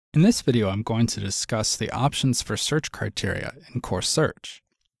In this video, I'm going to discuss the options for search criteria in Course Search.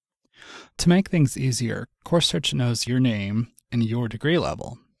 To make things easier, Course Search knows your name and your degree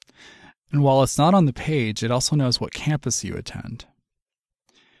level. And while it's not on the page, it also knows what campus you attend.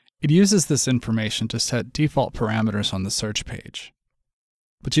 It uses this information to set default parameters on the search page.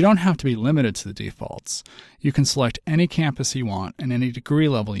 But you don't have to be limited to the defaults. You can select any campus you want and any degree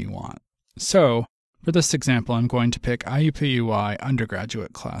level you want. So, for this example, I'm going to pick IUPUI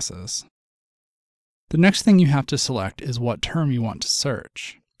undergraduate classes. The next thing you have to select is what term you want to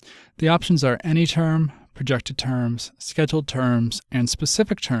search. The options are any term, projected terms, scheduled terms, and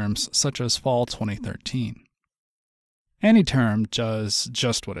specific terms such as fall 2013. Any term does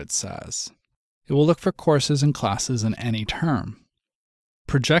just what it says. It will look for courses and classes in any term.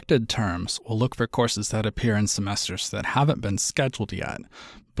 Projected terms will look for courses that appear in semesters that haven't been scheduled yet,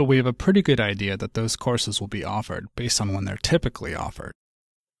 but we have a pretty good idea that those courses will be offered based on when they're typically offered.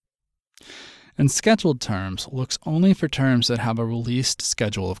 And scheduled terms looks only for terms that have a released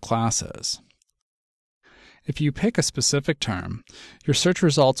schedule of classes. If you pick a specific term, your search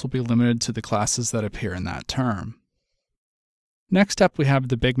results will be limited to the classes that appear in that term. Next up, we have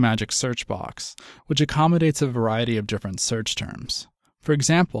the Big Magic search box, which accommodates a variety of different search terms. For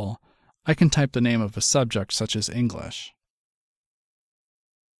example, I can type the name of a subject such as English.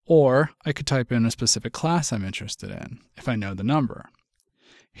 Or I could type in a specific class I'm interested in, if I know the number.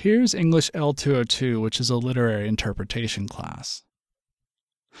 Here's English L202, which is a literary interpretation class.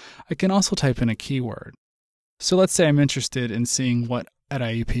 I can also type in a keyword. So let's say I'm interested in seeing what at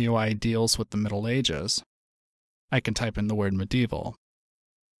IUPUI deals with the Middle Ages. I can type in the word medieval.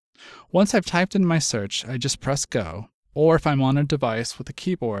 Once I've typed in my search, I just press go. Or if I'm on a device with a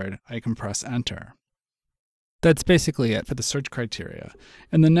keyboard, I can press enter. That's basically it for the search criteria.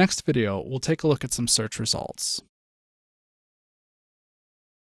 In the next video, we'll take a look at some search results.